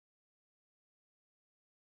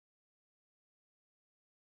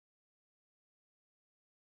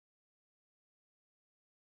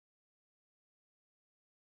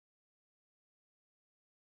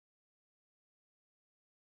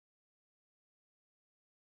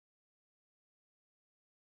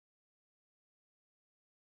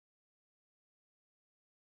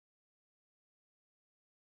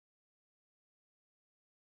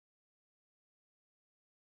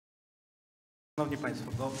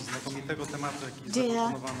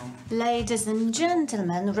Dear ladies and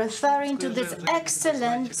gentlemen, referring to this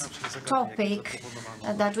excellent topic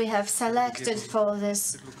that we have selected for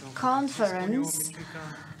this conference,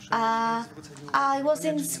 I was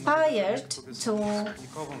inspired to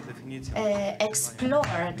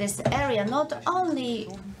explore this area, not only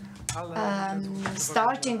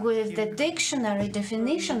starting with the dictionary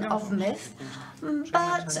definition of myth,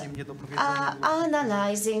 but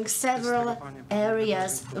analyzing several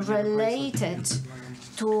areas related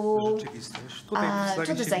to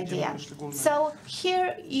this idea. So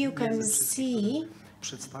here you can see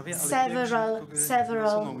several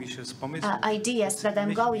ideas that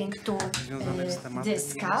I'm going to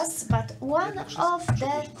discuss, but one of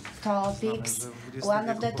the topics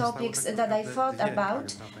that I thought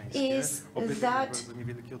about is that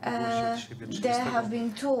there have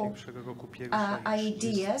been two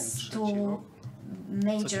ideas, two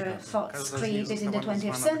major thoughts created in the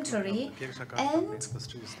 20th century, and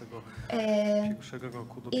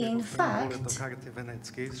in fact,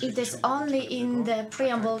 it is only in the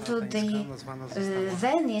preamble to the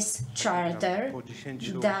Venice Charter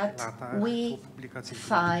that we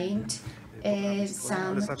find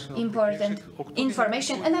some important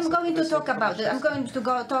information, and I'm going to talk about it. I'm going to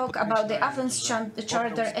talk about the Athens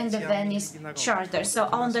Charter and the Venice Charter. So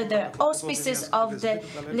under the auspices of the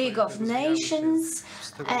League of Nations,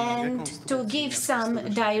 and to give some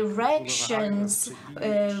directions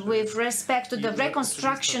with respect to the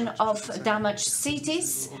reconstruction of damaged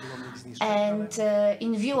cities, and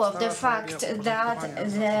in view of the fact that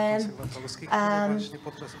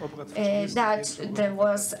there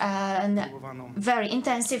was a very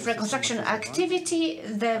intensive reconstruction activity,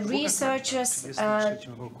 the researchers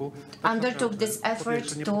undertook this effort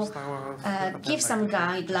to give some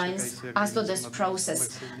guidelines as to this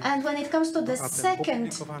process. And when it comes to the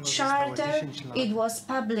second charter, it was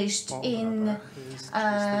published in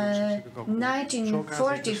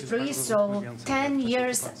 1943, so 10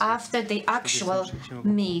 years after the actual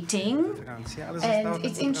meeting. And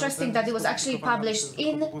it's interesting that it was actually published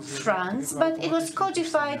in France, but it was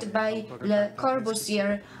codified by Le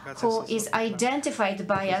Corbusier, who is identified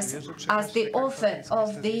by us as the author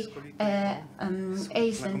of the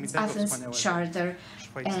Athens Charter.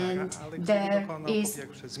 And there is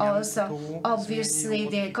also obviously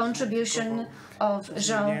the contribution of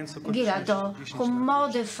Jean Girardot, who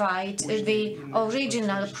modified the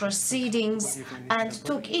original proceedings and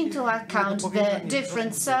took into account the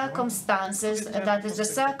different circumstances, that is, the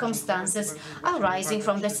circumstances arising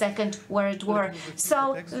from the Second World War.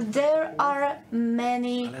 So there are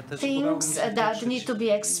many things that need to be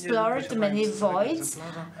explored, many voids,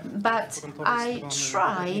 but I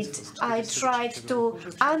tried to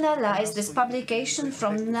analyze this publication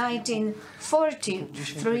from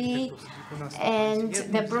 1943 and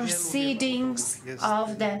the proceedings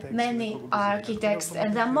of the many architects.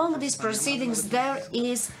 And among these proceedings, there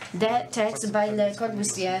is the text by Le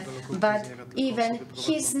Corbusier, but even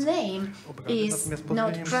his name is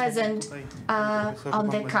not present on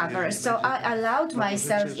the cover. So I allowed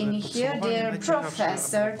myself in here, dear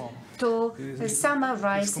professor, to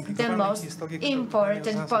summarize the most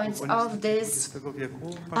important points of this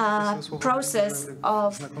process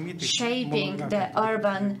of shaping the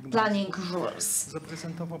urban planning rules.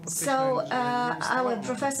 So our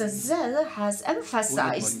Professor Zell has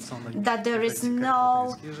emphasized that there is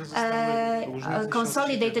no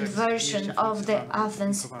consolidated version of the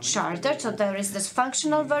Athens Charter. So there is this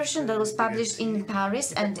functional version that was published in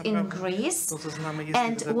Paris and in Greece.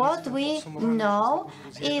 And what we know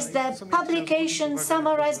is that publication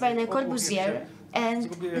summarized by Le Corbusier,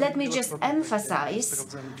 and let me just emphasize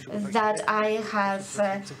that I have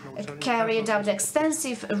carried out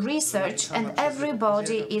extensive research, and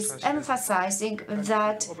everybody is emphasizing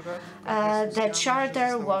that the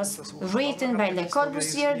charter was written by Le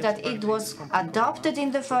Corbusier, that it was adopted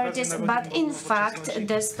in the 30s, but in fact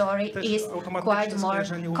the story is quite more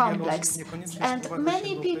complex. And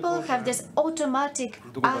many people have this automatic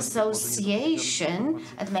association,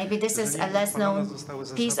 and maybe this is a less known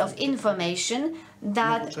piece of information,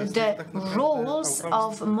 that the rules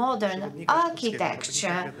of modern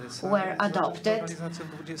architecture were adopted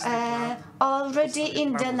already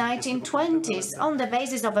in the 1920s on the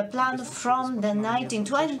basis of a plan from the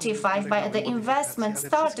 1925, but the investment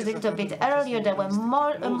started a little bit earlier. They were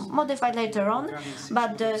more modified later on,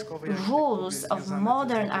 but the rules of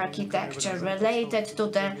modern architecture related to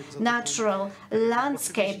the natural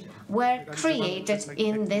landscape were created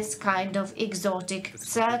in this kind of exotic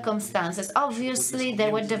circumstances. Obviously, Previously,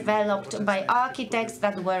 they were developed by architects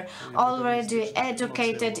that were already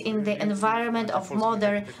educated in the environment of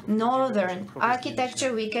modern northern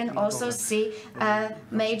architecture. We can also see a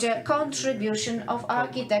major contribution of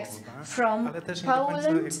architects from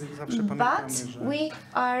Poland, but we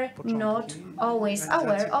are not always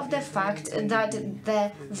aware of the fact that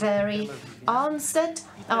the very onset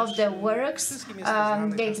of the works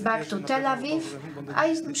dates back to Tel Aviv.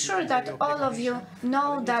 I'm sure that all of you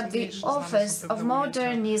know that the authors of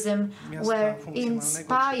modernism were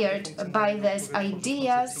inspired by these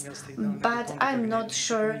ideas, but I'm not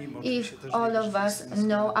sure if all of us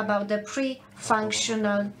know about the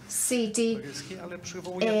pre-functional city,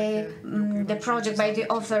 the project by the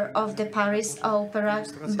author of the Paris Opera.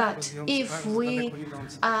 But if we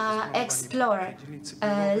explore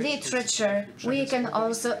literature, we can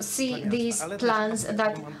also see these plans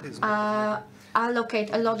that allocate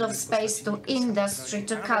a lot of space to industry,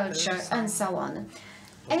 to culture, and so on.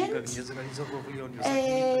 And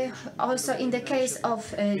also in the case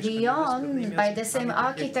of Lyon, by the same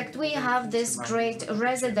architect, we have this great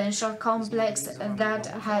residential complex that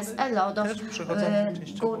has a lot of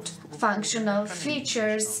good functional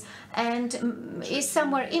features and is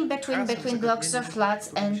somewhere in between blocks of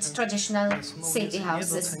flats and traditional city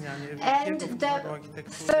houses. And the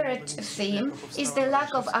third theme is the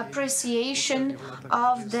lack of appreciation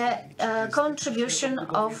of the contribution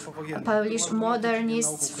of Polish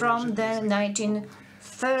modernists from the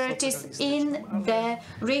 1930s in the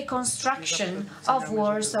reconstruction of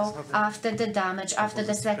Warsaw after the damage, after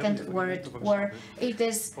the Second World War. It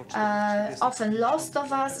is often lost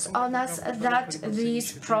on us that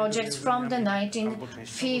these projects from the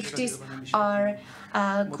 1950s are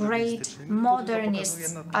great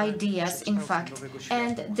modernist ideas, in fact.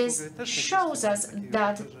 And this shows us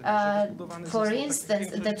that, for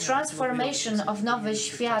instance, the transformation of Nowy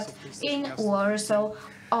Świat in Warsaw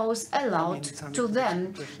owes a lot to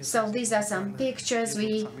them. So these are some pictures.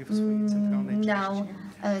 We now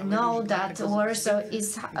know that Warsaw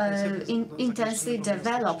is intensely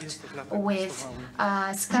developed with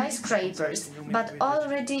skyscrapers, but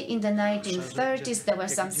already in the 1930s there were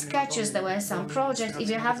some sketches, there were some projects. If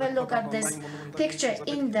you have a look at this picture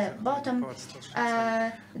in the bottom,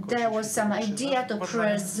 there was some idea to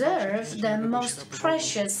preserve the most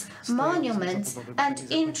precious monuments and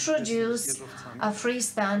introduce a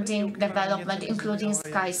freestanding development, including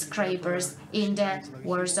skyscrapers in the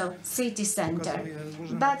Warsaw city center.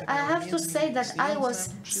 But I have to say that I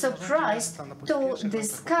was surprised to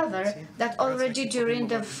discover that already during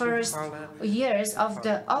the first years of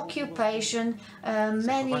the occupation,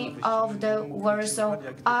 many of the Warsaw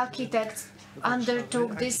architects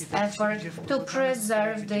undertook this effort to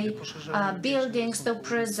preserve the buildings, to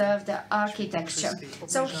preserve the architecture.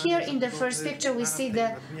 So here in the first picture we see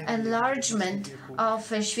the enlargement of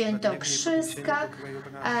Świętokrzyska.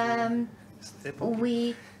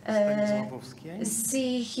 We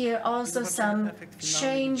see here also some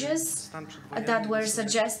changes that were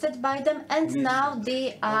suggested by them, and now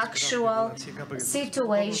the actual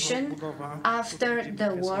situation after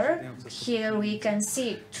the war. Here we can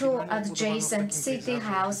see two adjacent city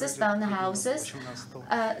houses, townhouses.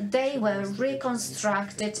 They were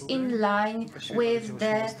reconstructed in line with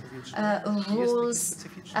the rules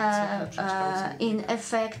in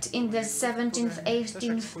effect in the 17th,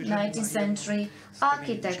 18th, 19th century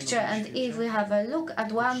architecture. And if we have a look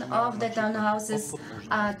at one of the townhouses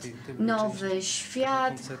at Nowy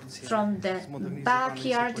Świat, from the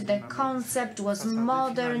backyard, the concept was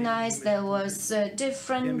modernized. There was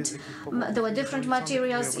there were different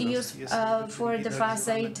materials used for the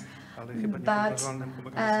facade, but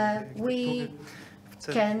we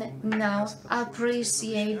can now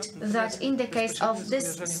appreciate that in the case of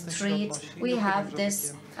this street we have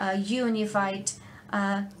this unified,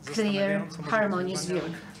 clear, harmonious view.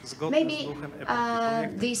 Maybe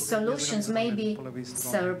these solutions may be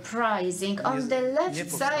surprising. On the left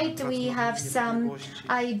side, we have some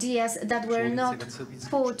ideas that were not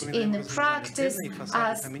put in practice,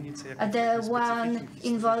 as the one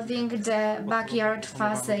involving the backyard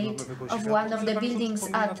facade of one of the buildings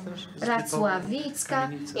at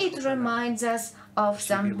Racławicka. It reminds us of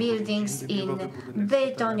some buildings in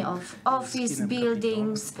Battaino, of office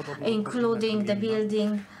buildings, including the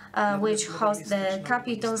building which hosts the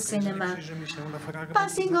Capitol Cinema.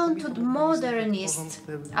 Passing on to modernist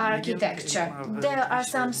architecture, there are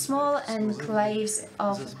some small enclaves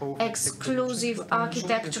of exclusive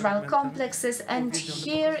architectural complexes, and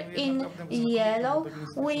here in yellow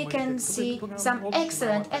we can see some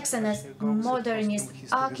excellent modernist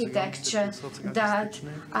architecture that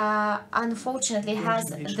unfortunately has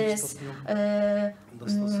this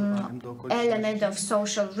element of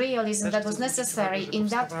social realism that was necessary in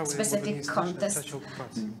that specific context.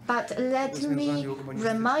 But let me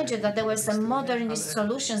remind you that there were some modernist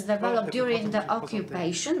solutions developed during the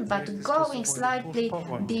occupation, but going slightly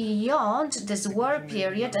beyond this war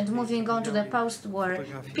period and moving on to the post-war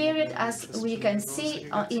period, as we can see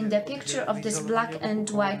in the picture of this black and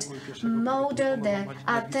white model, the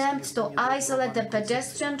attempt to isolate the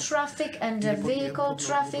pedestrian traffic and the vehicle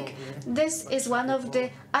traffic. This is one of the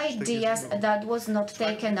ideas that was not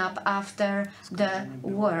taken up after the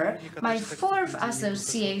war. My fourth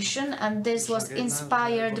association, and this was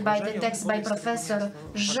inspired by the text by Professor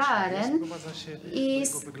Żaren,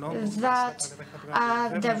 is that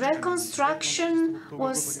the reconstruction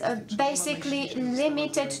was basically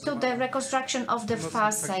limited to the reconstruction of the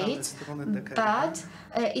facade, but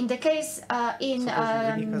in the case in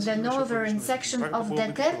the northern section of the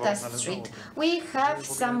Delta Street, we have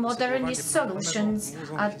some modernist solutions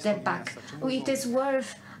at the back. It is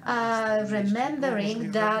worth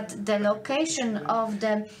remembering that the location of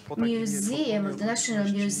the museum, of the National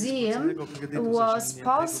Museum, was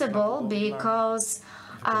possible because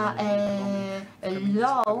a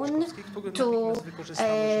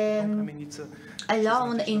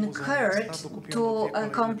loan incurred to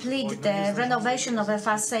complete the renovation of a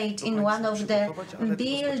facade in one of the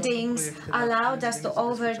buildings allowed us to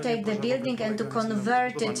overtake the building and to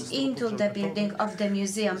convert it into the building of the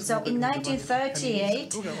museum. So in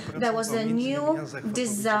 1938 there was a new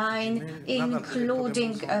design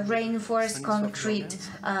including reinforced concrete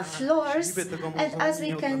floors, and as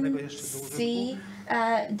we can see,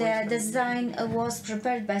 the design was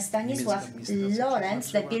prepared by Stanisław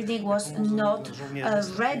Lorenz. The building was not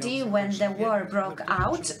ready when the war broke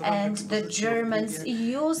out, and the Germans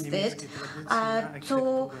used it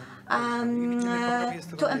to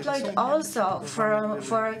employ it also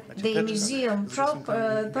for the museum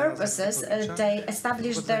purposes. They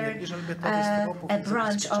established a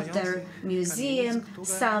branch of their museum.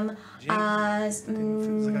 Some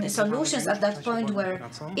solutions at that point were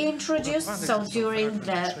introduced. So during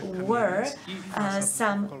the war,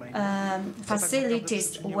 some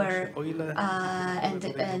facilities were and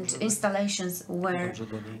installations were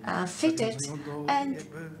fitted, and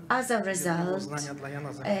as a result,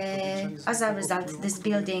 this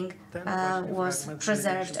building was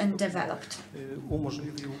preserved and developed.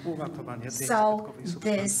 So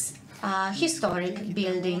this historic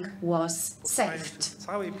building was saved.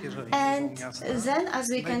 And then, as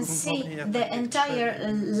we can see, the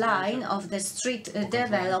entire line of the street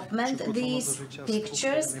development, these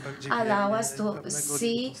pictures allow us to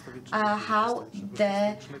see how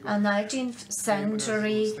the 19th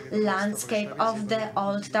century landscape of the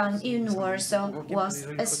old town in Warsaw was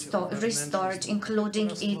restored, including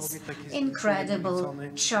its incredible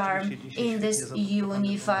charm in this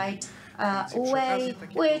unified way,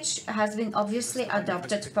 which has been obviously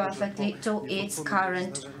adopted perfectly to its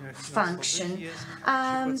current function.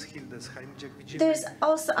 There's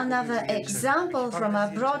also another example from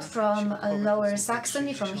abroad, from Lower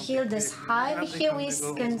Saxony, from Hildesheim. Here we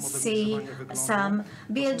can see some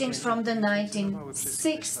buildings from the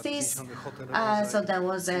 1960s. So there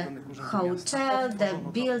was a hotel, the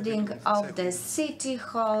building of the city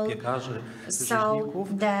hall, so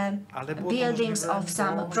the buildings of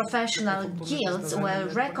some professional guilds were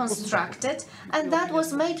reconstructed, and that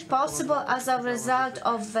was made possible as a result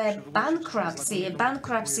of a bankruptcy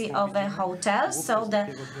of a hotel. So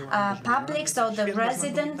the public, so the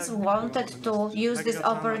residents wanted to use this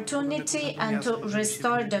opportunity and to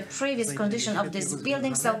restore the previous condition of this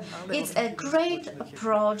building. So it's a great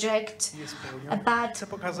project, but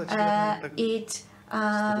it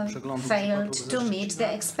failed to meet the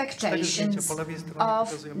expectations of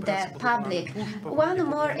the public. One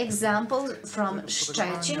more example from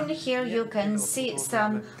Szczecin. Here you can see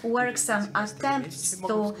some work, some attempts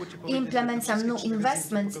to implement some new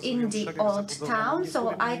investments in the old town.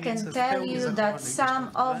 So I can tell you that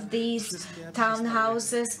some of these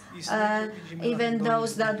townhouses, even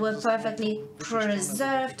those that were perfectly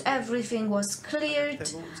preserved, everything was cleared,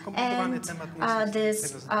 and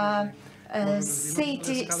this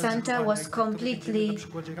city center was completely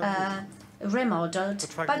remodeled.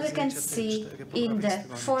 But we can see in the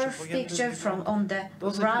fourth picture from on the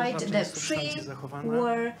right the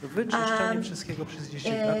pre-war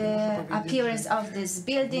appearance of this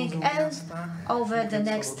building, and over the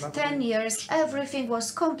next 10 years everything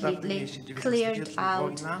was completely cleared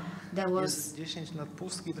out. There was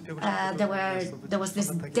this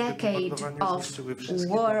decade of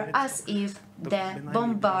war, as if the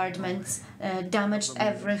bombardments damaged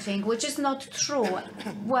everything, which is not true.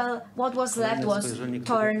 Well, what was left was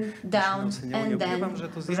torn down and then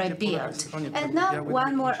rebuilt. And now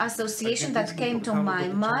one more association that came to my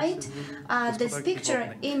mind. This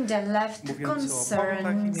picture in the left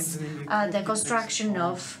concerns the construction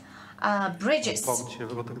of bridges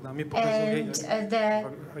and the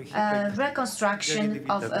reconstruction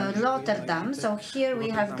of Rotterdam. So here we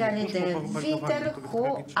have Gary de Viter,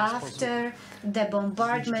 who after the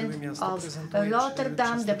bombardment of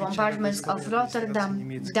Rotterdam, the bombardments of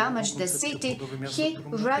Rotterdam damaged the city. He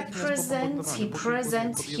presents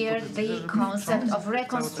here the concept of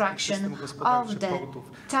reconstruction of the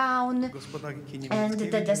town, and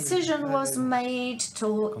the decision was made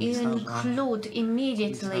to include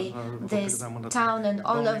immediately this town and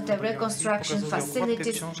all of the reconstruction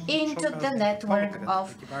facilities into the network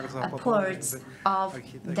of ports of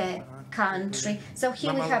the country. So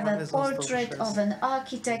here we have a portrait of an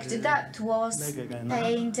architect that was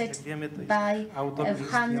painted by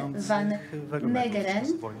Han van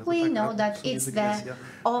Meegeren. We know that it's the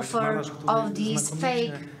author of these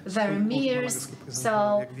fake Vermeers,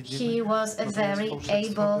 so he was a very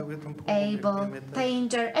able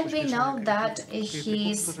painter, and we know that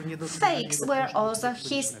his fakes were also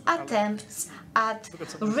his attempts at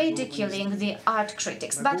ridiculing the art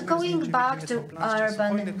critics. But going back to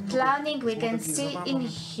urban planning, we can see in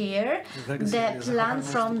here the plan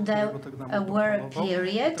from the war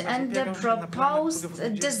period and the proposed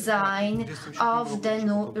design of the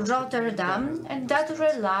new Rotterdam, and that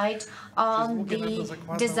relied on the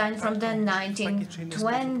design from the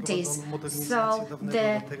 1920s. So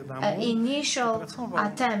the initial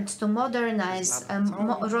attempt to modernize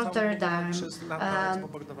Rotterdam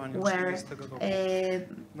were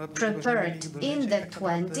prepared in the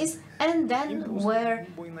 20s and then were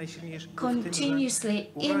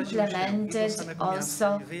continuously implemented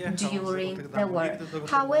also during the war.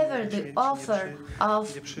 However, the author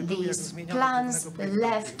of these plans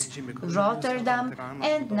left Rotterdam,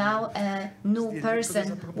 and now a new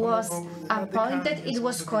person was appointed. It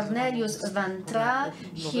was Cornelius van Tra.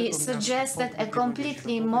 He suggested a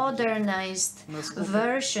completely modernized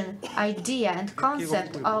version, idea and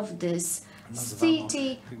concept of this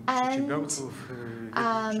city, and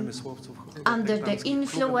under the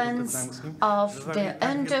influence of the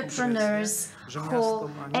entrepreneurs who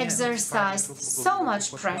exercised so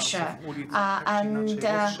much pressure and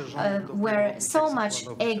were so much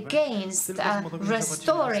against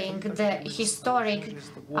restoring the historic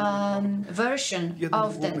version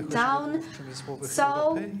of the town.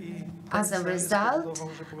 So, as a result,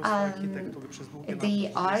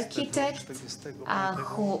 the architect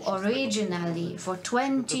who originally for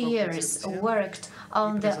 20 years worked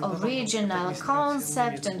on the original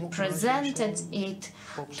concept and presented it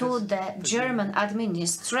to the German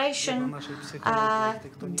administration,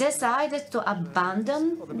 decided to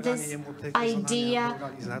abandon this idea.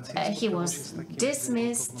 He was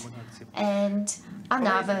dismissed, and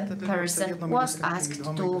another person was asked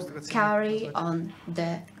to carry on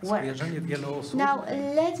the work. Now,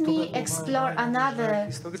 let me explore another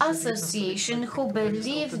association who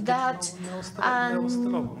believed that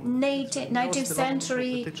 19th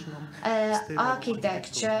century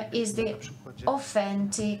architecture is the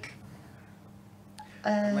authentic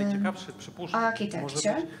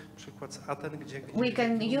architecture. We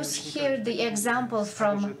can use here the example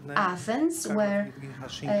from Athens, where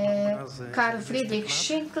Karl Friedrich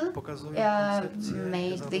Schinkel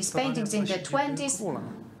made these paintings in the 20s,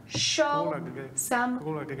 show some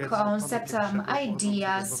concepts, some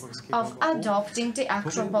ideas of adopting the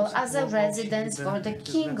Acropole as a residence for the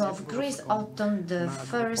King of Greece, Otton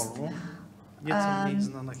I.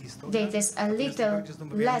 It is a little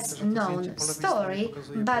less known story,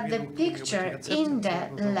 but the picture in the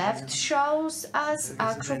left shows us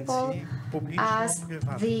Acropole as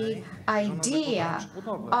the idea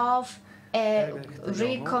of a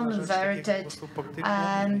reconverted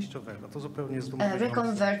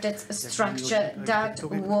structure that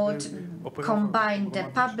would combine the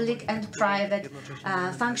public and private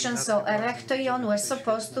functions. So Erechtheion was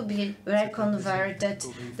supposed to be reconverted.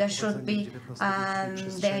 There should be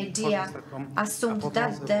the idea assumed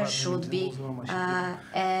that there should be a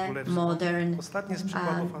modern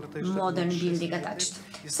building attached.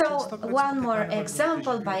 So one more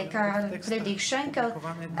example by Karl Friedrich Schinkel,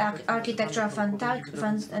 architectural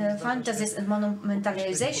fantasies and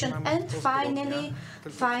monumentalization, and finally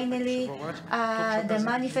the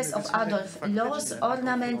manifest of Adolf Loos,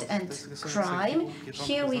 ornament and crime.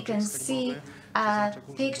 Here we can see a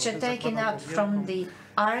picture taken out from the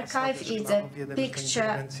archive. It's a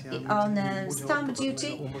picture on a stamp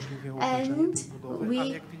duty, and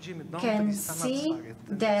we can see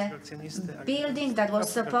the building that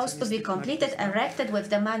was supposed to be completed, erected with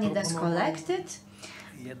the money that's collected.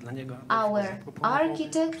 Our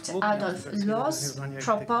architect, Adolf Loos,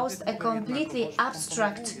 proposed a completely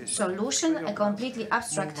abstract solution, a completely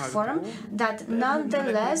abstract form that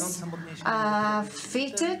nonetheless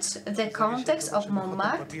fitted the context of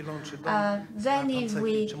Montmartre. Then if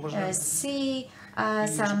we see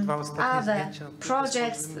some other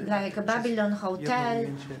projects like Babylon Hotel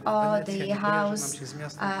or the house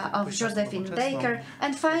of Josephine Baker.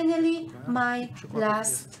 And finally, my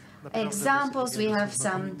last examples. We have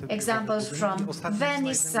some examples from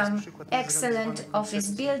Venice, some excellent office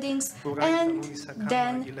buildings, and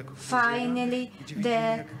then finally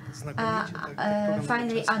the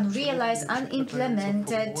finally unrealized,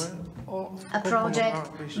 unimplemented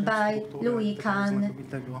project by Louis Kahn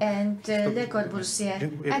and Le Corbusier,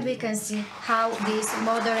 and we can see how these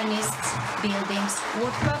modernist buildings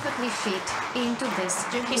would perfectly fit into this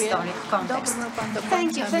historic context.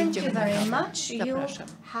 Thank you very much. You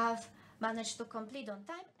have managed to complete on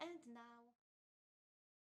time.